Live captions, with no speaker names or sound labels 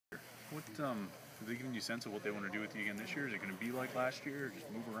Have they given you a sense of what they want to do with you again this year? Is it going to be like last year, or just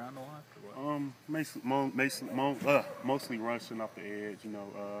move around a lot, or what? Mostly rushing off the edge.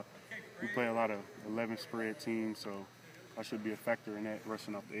 We play a lot of 11 spread teams, so I should be a factor in that,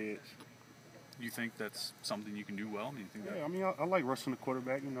 rushing off the edge. Do you think that's something you can do well? Do you think Yeah, I mean, I like rushing the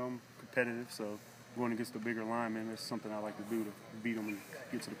quarterback. I'm competitive, so going against the bigger lineman, that's something I like to do to beat them and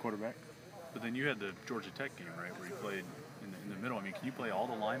get to the quarterback. But then you had the Georgia Tech game, right, where you played in the middle. I mean, can you play all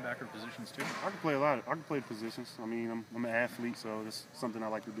the linebacker positions too? I can play a lot. I can play positions. I mean, I'm an athlete, so that's something I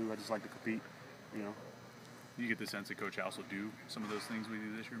like to do. I just like to compete. You get the sense that Coach House will do some of those things with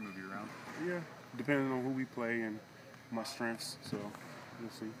you this year, move you around? Yeah, depending on who we play and my strengths. So we'll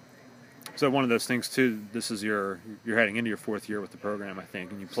see. So one of those things too. This is you're heading into your fourth year with the program, I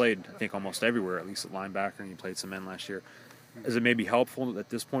think, and you played, I think, almost everywhere, at least at linebacker, and you played some end last year. Is it maybe helpful at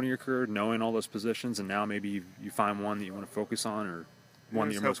this point of your career, knowing all those positions, and now maybe you find one that you want to focus on, or one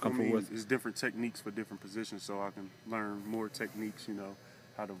that you're most comfortable with? It's different techniques for different positions, so I can learn more techniques.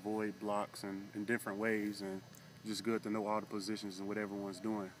 How to avoid blocks and in different ways, and it's just good to know all the positions and what everyone's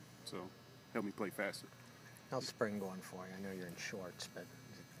doing. So help me play faster. How's spring going for you? I know you're in shorts, but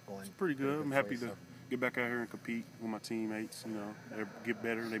is it going? It's pretty good. I'm happy to get back out here and compete with my teammates. They get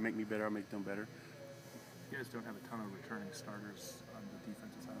better. They make me better. I make them better. You guys don't have a ton of returning starters on the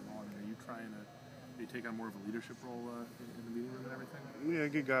defensive side of the ball. Are you take on more of a leadership role in the meeting room and everything? Yeah,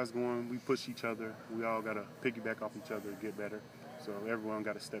 get guys going. We push each other. We all got to piggyback off each other to get better. So everyone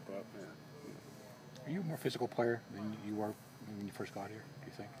got to step up. Yeah. Are you a more physical player than you were when you first got here, do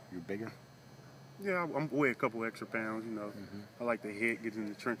you think? You're bigger? Yeah, I'm weigh a couple extra pounds, I like to hit, get in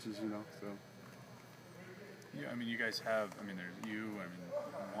the trenches, so. Yeah, I mean, you guys have, there's you,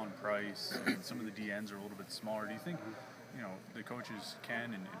 Juan Price, some of the DNs are a little bit smaller. Do you think, the coaches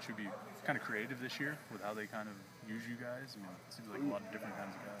can and should be kind of creative this year with how they kind of use you guys? It seems like a lot of different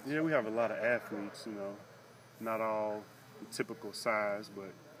kinds of guys. Yeah, we have a lot of athletes, not all the typical size,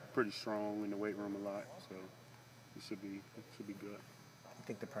 but pretty strong in the weight room a lot, so it should be good. I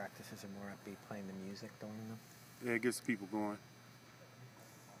think the practices are more upbeat, playing the music during them. Yeah, it gets people going.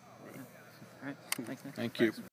 All right. Thank you.